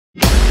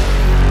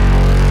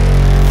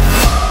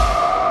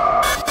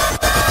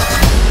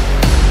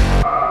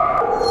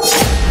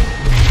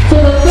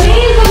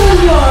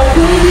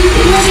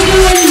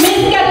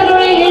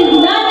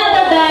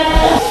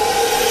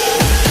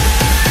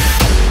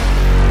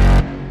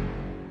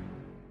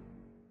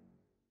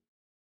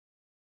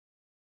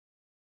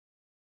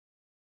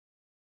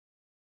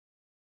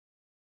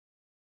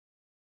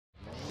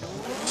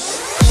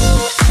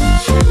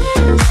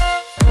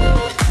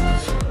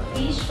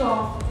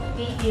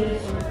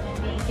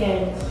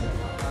parents.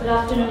 Good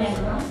afternoon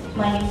everyone.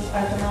 My name is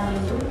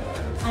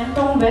Tamang. I'm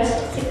from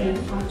West Sikkim.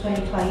 I'm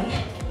 25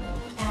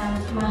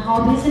 and my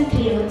hobbies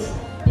includes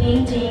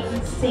painting,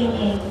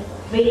 singing,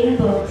 reading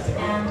books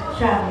and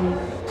traveling.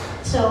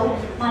 So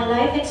my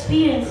life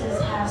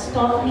experiences has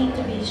taught me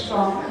to be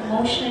strong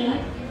emotionally,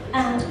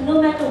 and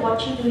no matter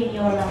what you do in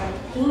your life,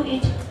 do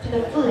it to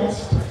the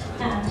fullest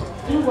and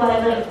do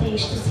whatever it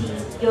takes to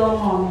seize your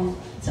moment.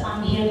 So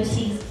I'm here to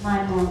seize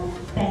my moment.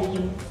 Thank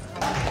you.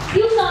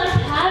 You can't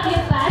have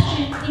your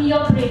passion in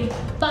your brain,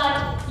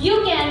 but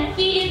you can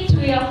feed it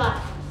through your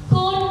heart.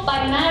 Quote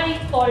by Mary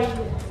for you.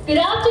 Good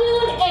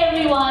afternoon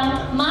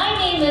everyone. My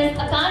name is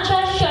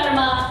Akansha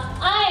Sharma.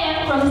 I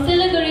am from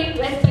Siliguri,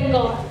 West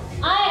Bengal.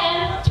 I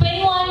am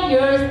 21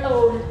 years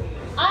old.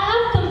 I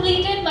have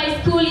completed my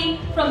schooling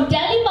from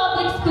Delhi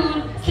Public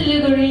School,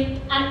 Siliguri,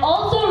 and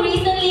also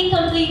recently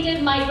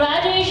completed my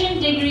graduation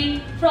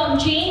degree from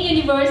Jain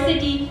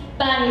University,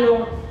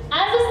 Bangalore.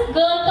 As a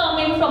girl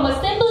coming from a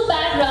simple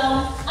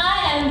background,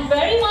 I am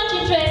very much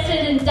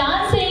interested in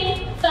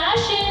dancing,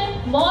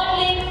 fashion,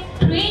 modeling,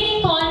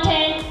 creating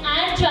content,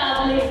 and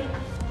traveling.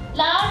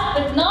 Last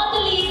but not the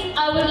least,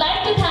 I would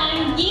like to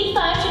thank G.F.W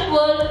Fashion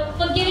World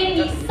for giving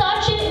me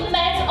such an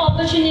immense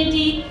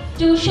opportunity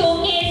to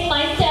showcase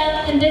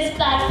myself in this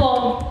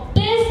platform.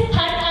 This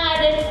has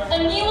added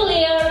a new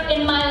layer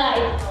in my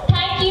life.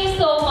 Thank you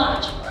so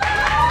much.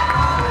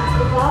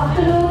 Good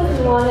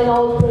afternoon, one and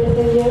all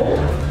present here.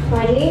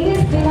 My name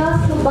is Dina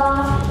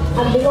Subha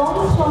and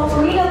belongs from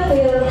Queen of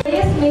Field,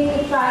 various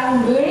makeup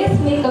trying, various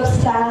makeup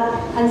style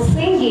and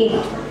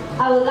singing.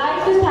 I would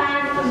like to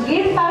thank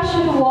G.F.W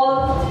Fashion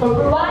World for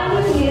providing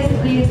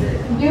this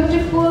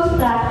beautiful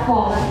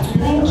platform.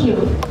 Thank you.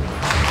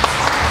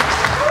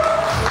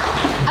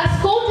 As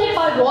quoted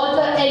by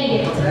Walter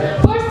Elliott,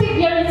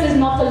 perseverance is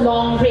not a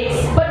long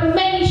race, but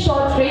many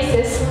short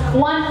races,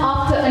 one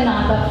after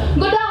another.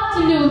 Good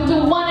afternoon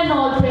to one and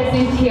all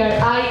present here.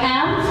 I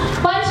am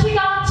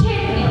Vanshika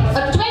Chetri,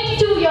 a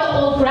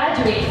 22-year-old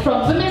graduate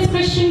from Women's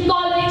Christian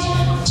College,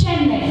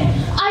 Chennai.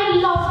 I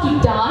love to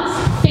dance,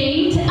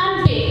 paint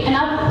and bake, and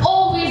I've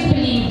always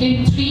believed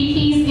in 3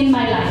 P's in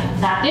my life.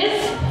 That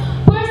is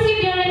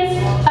perseverance,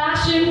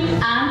 passion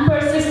and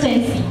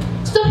persistency.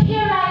 So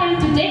here I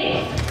am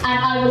today, and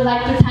I would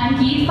like to thank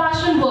G.F.W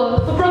Fashion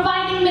World for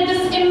providing me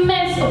this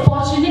immense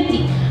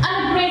opportunity and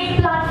a great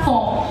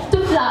platform to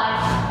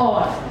fly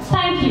on.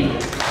 Thank you.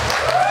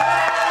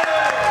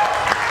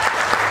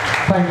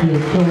 Thank you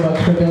so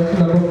much for this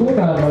number 4.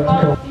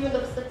 Our field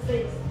of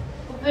success.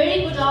 A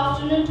very good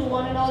afternoon to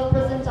one and all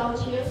present out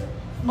here.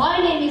 My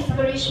name is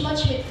Karishma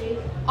Chetri.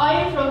 I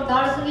am from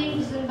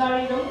Darjeeling,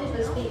 Zimbabwe,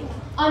 Rangpur State.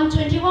 I'm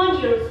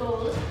 21 years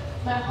old.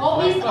 My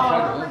hobbies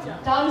are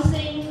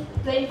dancing,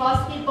 playing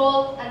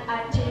basketball and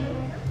acting.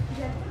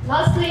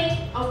 Lastly,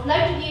 I would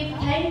like to give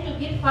thanks to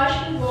G.F.W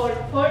Fashion World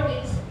for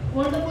this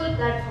wonderful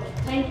platform.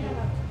 Thank you.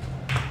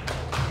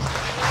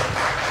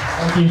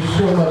 Thank you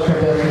so much for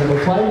this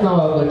number 5. Now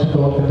I would like to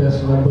go for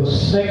this number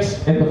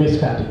 6 in the Miss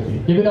category.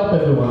 Give it up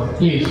everyone.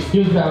 Please,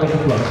 huge round of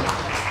applause.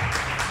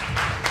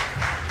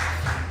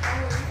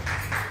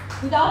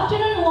 Good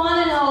afternoon one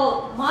and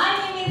all. My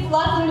name is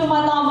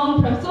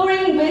Tamang from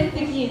Soaring West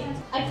Sikkim.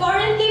 I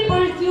currently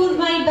pursue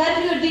my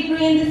bachelor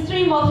degree in the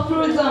stream of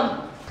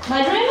tourism.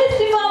 My dream is to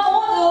be a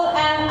model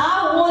and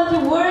I want to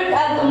work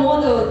as a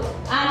model.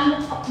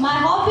 And my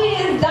hobby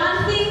is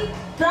dancing,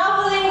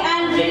 traveling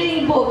and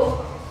reading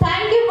books.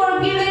 Thank you for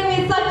giving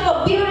me such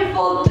a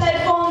beautiful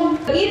platform,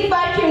 G.F.W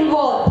Fashion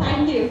World.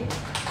 Thank you.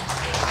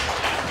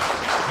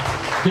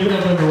 Give it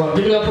up everyone.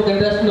 Give it up for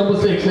contestant number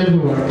 6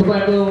 everyone.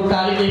 Tomato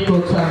Tali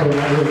Coach Samuel.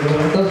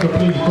 So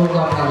please don't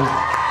stop Tali.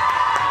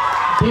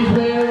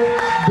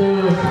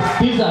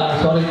 These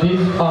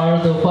are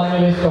the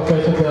finalists of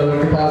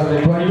Festival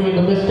 2022 in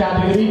the Miss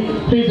category.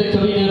 Please